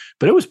ago.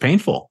 But it was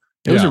painful.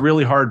 It was a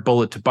really hard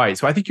bullet to bite.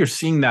 So I think you're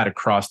seeing that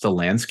across the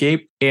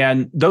landscape.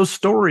 And those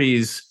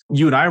stories,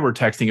 you and I were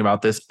texting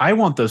about this. I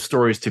want those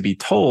stories to be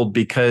told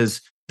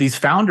because these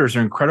founders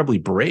are incredibly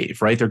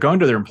brave, right? They're going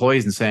to their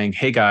employees and saying,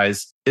 hey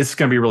guys, this is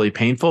going to be really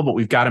painful, but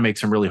we've got to make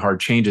some really hard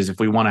changes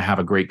if we want to have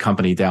a great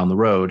company down the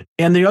road.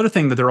 And the other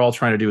thing that they're all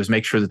trying to do is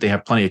make sure that they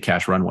have plenty of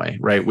cash runway,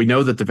 right? We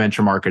know that the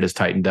venture market has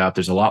tightened up.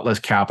 There's a lot less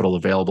capital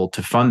available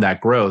to fund that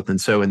growth. And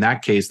so in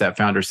that case, that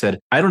founder said,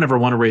 I don't ever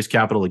want to raise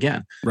capital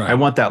again. Right. I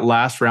want that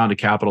last round of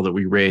capital that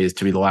we raised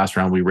to be the last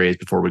round we raised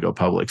before we go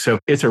public. So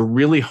it's a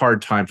really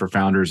hard time for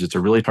founders. It's a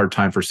really hard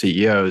time for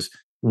CEOs.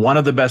 one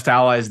of the best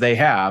allies they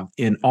have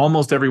in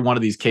almost every one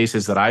of these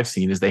cases that I've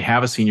seen is they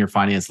have a senior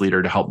finance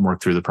leader to help them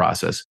work through the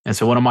process. And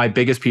so one of my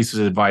biggest pieces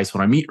of advice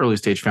when I meet early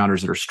stage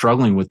founders that are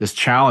struggling with this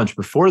challenge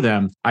before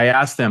them, I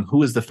ask them,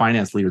 who is the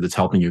finance leader that's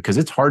helping you? Because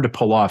it's hard to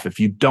pull off if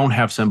you don't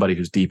have somebody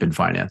who's deep in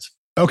finance.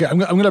 Okay, I'm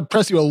going to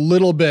press you a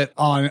little bit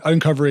on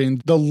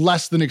uncovering the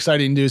less than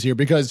exciting news here,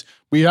 because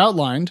we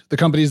outlined the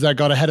companies that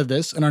got ahead of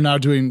this and are now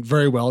doing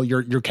very well,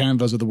 your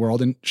Canvas of the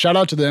world. And shout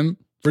out to them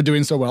for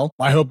doing so well.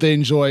 I hope they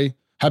enjoy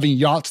having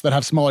yachts that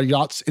have smaller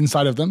yachts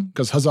inside of them,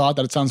 because huzzah,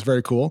 that it sounds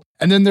very cool.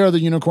 And then there are the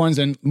unicorns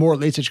and more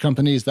late-stage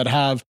companies that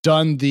have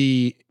done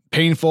the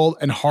painful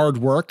and hard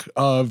work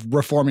of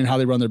reforming how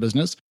they run their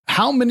business.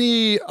 How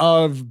many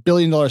of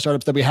billion-dollar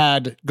startups that we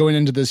had going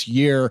into this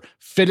year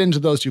fit into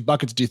those two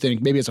buckets, do you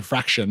think? Maybe it's a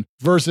fraction,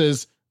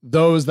 versus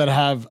those that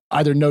have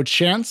either no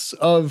chance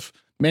of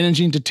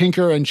managing to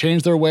tinker and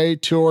change their way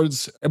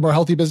towards a more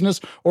healthy business,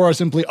 or are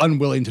simply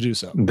unwilling to do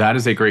so? That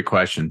is a great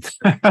question.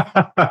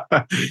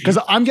 Because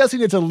I'm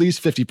guessing it's at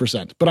least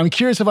 50%, but I'm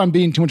curious if I'm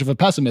being too much of a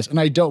pessimist, and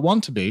I don't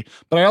want to be,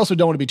 but I also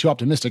don't want to be too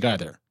optimistic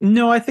either.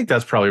 No, I think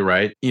that's probably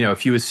right.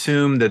 If you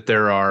assume that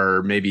there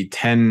are maybe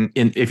 10,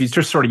 if you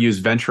just sort of use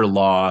venture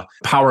law,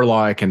 power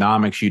law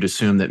economics, you'd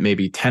assume that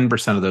maybe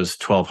 10% of those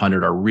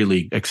 1,200 are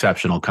really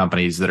exceptional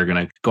companies that are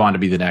going to go on to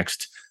be the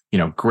next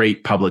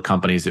great public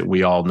companies that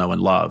we all know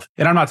and love.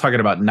 And I'm not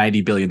talking about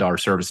 $90 billion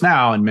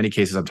ServiceNow. In many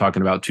cases, I'm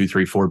talking about $2,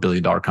 $3, $4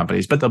 billion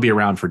companies, but they'll be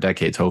around for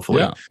decades,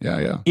 hopefully.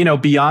 Yeah.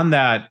 Beyond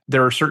that,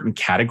 there are certain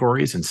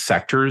categories and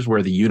sectors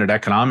where the unit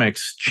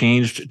economics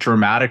changed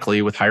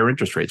dramatically with higher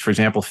interest rates. For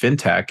example,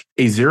 fintech,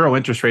 a zero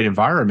interest rate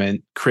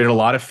environment created a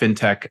lot of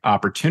fintech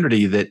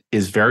opportunity that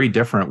is very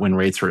different when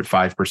rates are at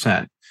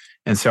 5%.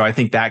 And so I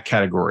think that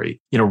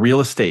category, real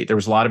estate, there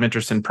was a lot of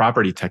interest in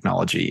property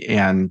technology,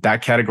 and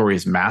that category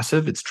is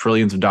massive. It's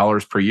trillions of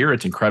dollars per year.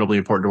 It's incredibly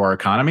important to our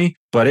economy,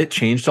 but it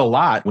changed a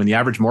lot when the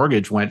average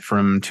mortgage went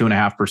from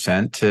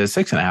 2.5% to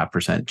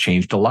 6.5%,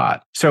 changed a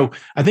lot. So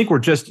I think we're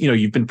just,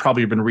 you've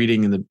probably been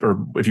reading or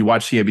if you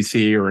watch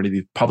CNBC or any of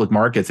the public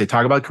markets, they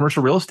talk about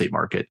commercial real estate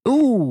market.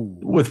 Ooh.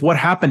 With what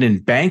happened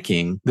in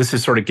banking, this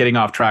is sort of getting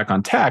off track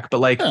on tech,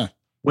 but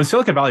when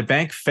Silicon Valley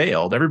Bank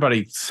failed,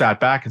 everybody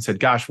sat back and said,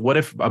 gosh, what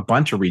if a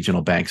bunch of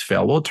regional banks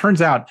fail? Well, it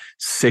turns out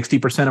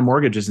 60% of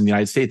mortgages in the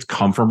United States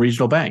come from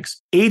regional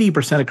banks.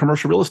 80% of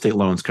commercial real estate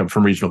loans come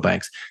from regional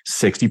banks.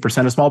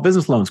 60% of small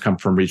business loans come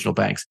from regional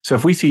banks. So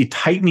if we see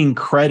tightening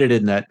credit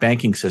in that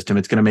banking system,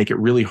 it's going to make it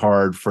really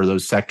hard for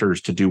those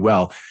sectors to do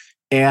well.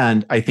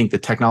 And I think the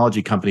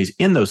technology companies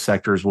in those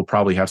sectors will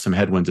probably have some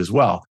headwinds as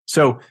well.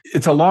 So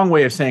it's a long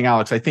way of saying,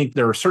 Alex, I think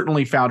there are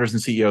certainly founders and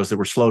CEOs that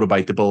were slow to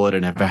bite the bullet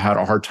and have had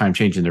a hard time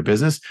changing their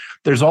business.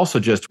 There's also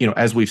just,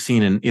 as we've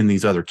seen in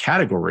these other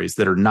categories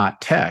that are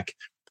not tech,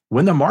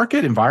 when the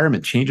market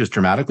environment changes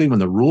dramatically, when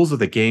the rules of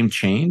the game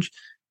change,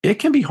 it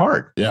can be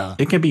hard. Yeah.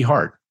 It can be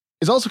hard.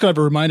 It's also kind of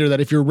a reminder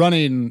that if you're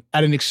running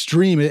at an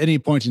extreme at any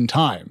point in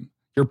time,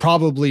 you're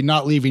probably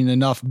not leaving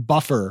enough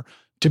buffer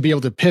to be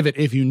able to pivot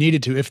if you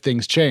needed to, if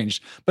things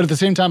changed. But at the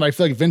same time, I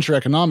feel like venture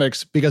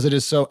economics, because it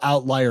is so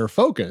outlier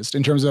focused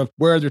in terms of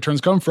where the returns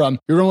come from,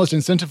 you're almost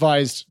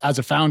incentivized as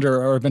a founder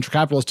or a venture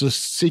capitalist to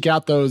seek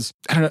out those,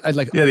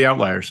 the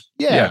outliers.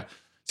 Yeah.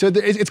 So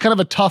it's kind of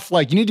a tough,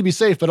 you need to be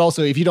safe, but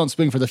also if you don't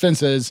swing for the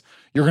fences,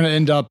 you're going to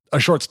end up a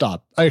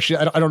shortstop. I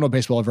don't know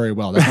baseball very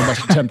well. That's my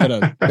best attempt at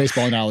a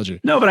baseball analogy.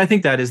 No, but I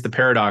think that is the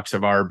paradox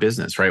of our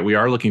business, right? We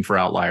are looking for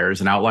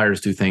outliers, and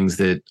outliers do things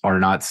that are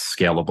not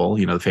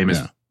scalable. The famous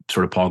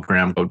sort of Paul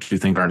Graham quote, "Do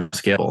things aren't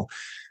scalable."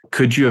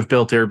 Could you have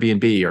built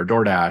Airbnb or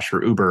DoorDash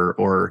or Uber,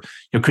 or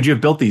could you have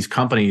built these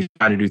companies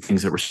trying to do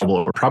things that were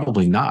scalable? Or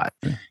probably not.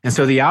 Yeah. And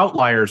so the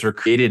outliers are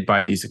created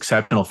by these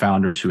exceptional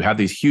founders who have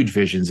these huge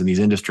visions in these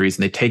industries,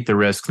 and they take the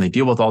risks and they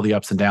deal with all the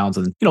ups and downs.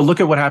 And look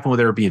at what happened with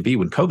Airbnb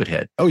when COVID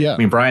hit. Oh yeah,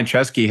 Brian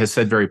Chesky has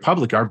said very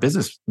publicly, our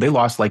business, they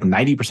lost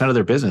 90% of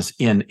their business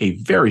in a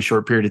very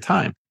short period of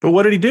time. But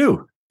what did he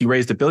do? He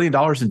raised $1 billion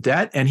in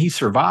debt and he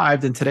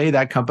survived. And today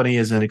that company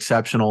is an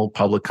exceptional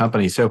public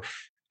company. So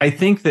I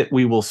think that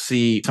we will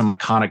see some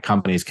iconic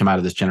companies come out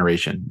of this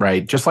generation,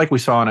 right? Just like we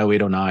saw in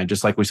 08, 09,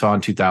 just like we saw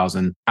in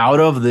 2000, out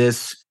of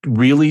this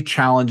really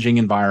challenging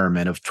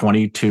environment of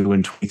 22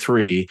 and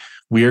 23,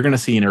 we are going to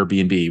see an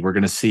Airbnb. We're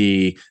going to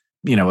see,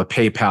 a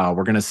PayPal.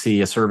 We're going to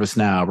see a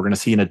ServiceNow. We're going to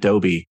see an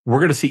Adobe. We're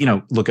going to see,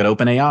 look at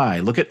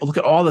OpenAI. Look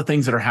at all the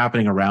things that are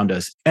happening around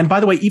us. And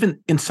by the way, even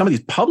in some of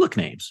these public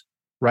names,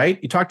 right?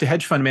 You talk to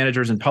hedge fund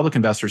managers and public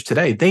investors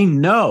today, they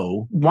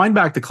know, wind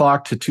back the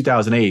clock to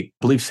 2008, I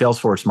believe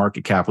Salesforce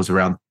market cap was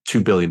around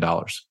 $2 billion.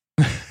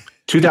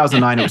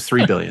 2009, it was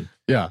 $3 billion.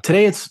 Yeah.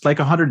 Today, it's like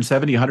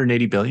 170,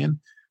 180 billion.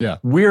 Yeah.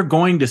 We're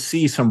going to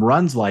see some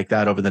runs like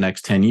that over the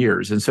next 10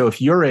 years. And so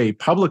if you're a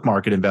public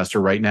market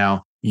investor right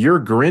now, you're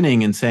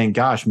grinning and saying,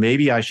 gosh,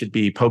 maybe I should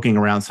be poking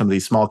around some of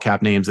these small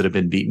cap names that have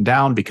been beaten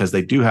down because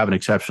they do have an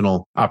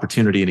exceptional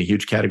opportunity in a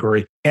huge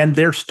category. And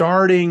they're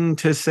starting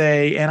to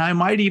say, and I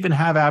might even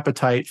have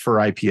appetite for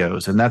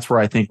IPOs. And that's where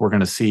I think we're going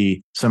to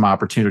see some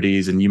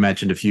opportunities. And you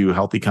mentioned a few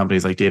healthy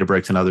companies like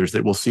Databricks and others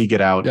that we'll see get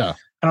out. Yeah.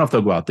 I don't know if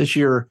they'll go out this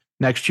year,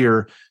 next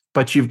year,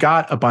 But you've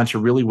got a bunch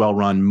of really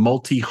well-run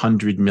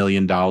multi-$100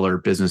 million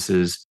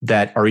businesses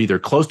that are either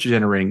close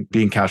to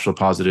being cash flow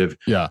positive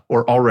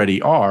or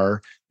already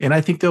are. And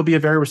I think there'll be a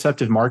very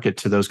receptive market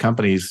to those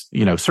companies,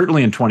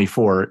 certainly in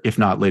 24, if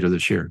not later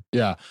this year.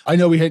 Yeah. I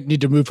know we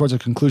need to move towards a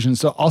conclusion.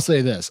 So I'll say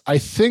this. I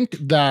think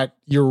that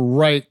you're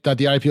right that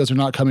the IPOs are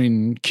not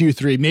coming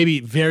Q3, maybe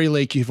very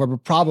late Q4,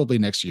 but probably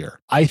next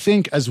year. I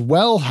think as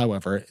well,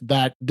 however,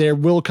 that there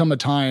will come a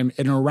time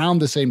in around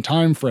the same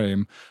time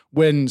frame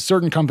when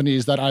certain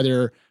companies that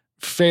either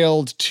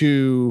failed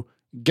to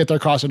get their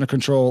costs under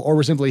control or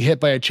were simply hit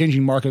by a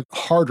changing market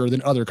harder than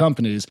other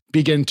companies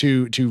begin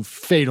to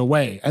fade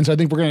away. And so I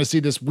think we're going to see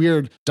this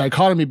weird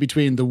dichotomy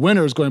between the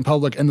winners going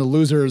public and the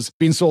losers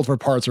being sold for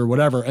parts or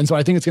whatever. And so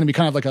I think it's going to be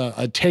kind of like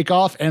a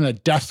takeoff and a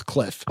death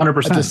cliff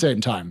 100%. At the same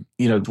time.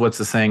 What's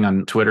the saying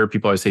on Twitter?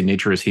 People always say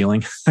nature is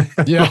healing.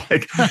 Yeah.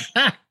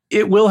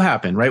 It will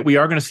happen, right? We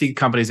are going to see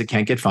companies that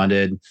can't get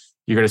funded.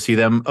 You're going to see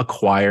them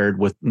acquired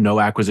with no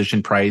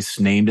acquisition price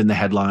named in the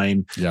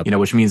headline,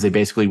 which means they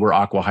basically were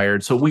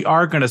acqui-hired. So we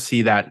are going to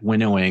see that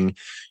winnowing.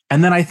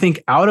 And then I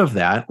think out of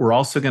that, we're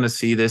also going to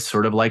see this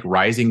sort of like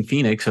rising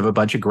phoenix of a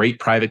bunch of great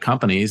private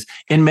companies.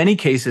 In many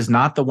cases,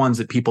 not the ones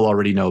that people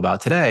already know about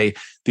today.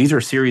 These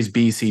are Series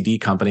B, C, D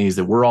companies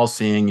that we're all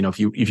seeing. If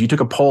you took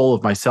a poll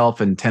of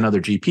myself and 10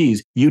 other GPs,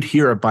 you'd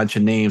hear a bunch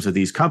of names of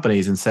these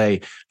companies and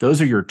say,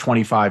 those are your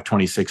 25,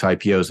 26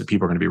 IPOs that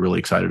people are going to be really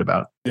excited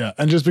about. Yeah.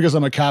 And just because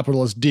I'm a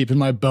capitalist deep in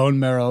my bone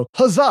marrow,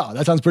 huzzah,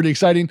 that sounds pretty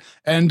exciting.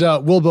 And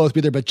we'll both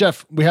be there. But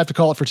Jeff, we have to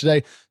call it for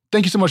today.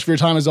 Thank you so much for your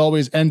time as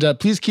always. And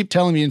please keep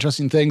telling me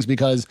interesting things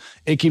because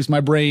it keeps my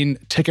brain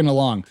ticking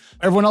along.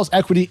 Everyone else,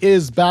 Equity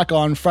is back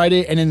on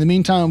Friday. And in the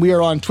meantime, we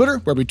are on Twitter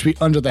where we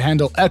tweet under the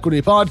handle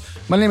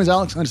EquityPod. My name is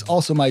Alex and it's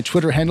also my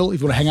Twitter handle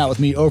if you want to hang out with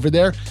me over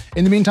there.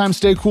 In the meantime,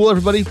 stay cool,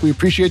 everybody. We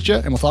appreciate you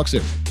and we'll talk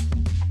soon.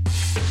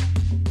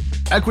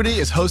 Equity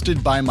is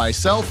hosted by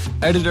myself,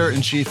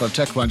 Editor-in-Chief of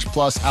TechCrunch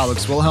Plus,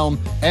 Alex Wilhelm,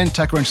 and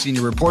TechCrunch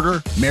Senior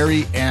Reporter,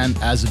 Mary Ann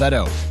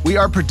Azevedo. We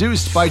are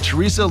produced by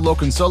Teresa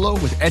Loconsolo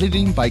with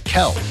editing by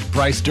Kel.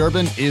 Bryce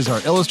Durbin is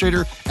our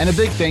illustrator, and a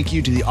big thank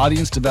you to the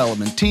audience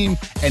development team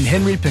and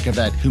Henry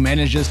Pickavet, who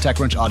manages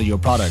TechCrunch audio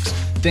products.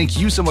 Thank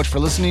you so much for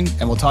listening,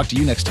 and we'll talk to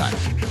you next time.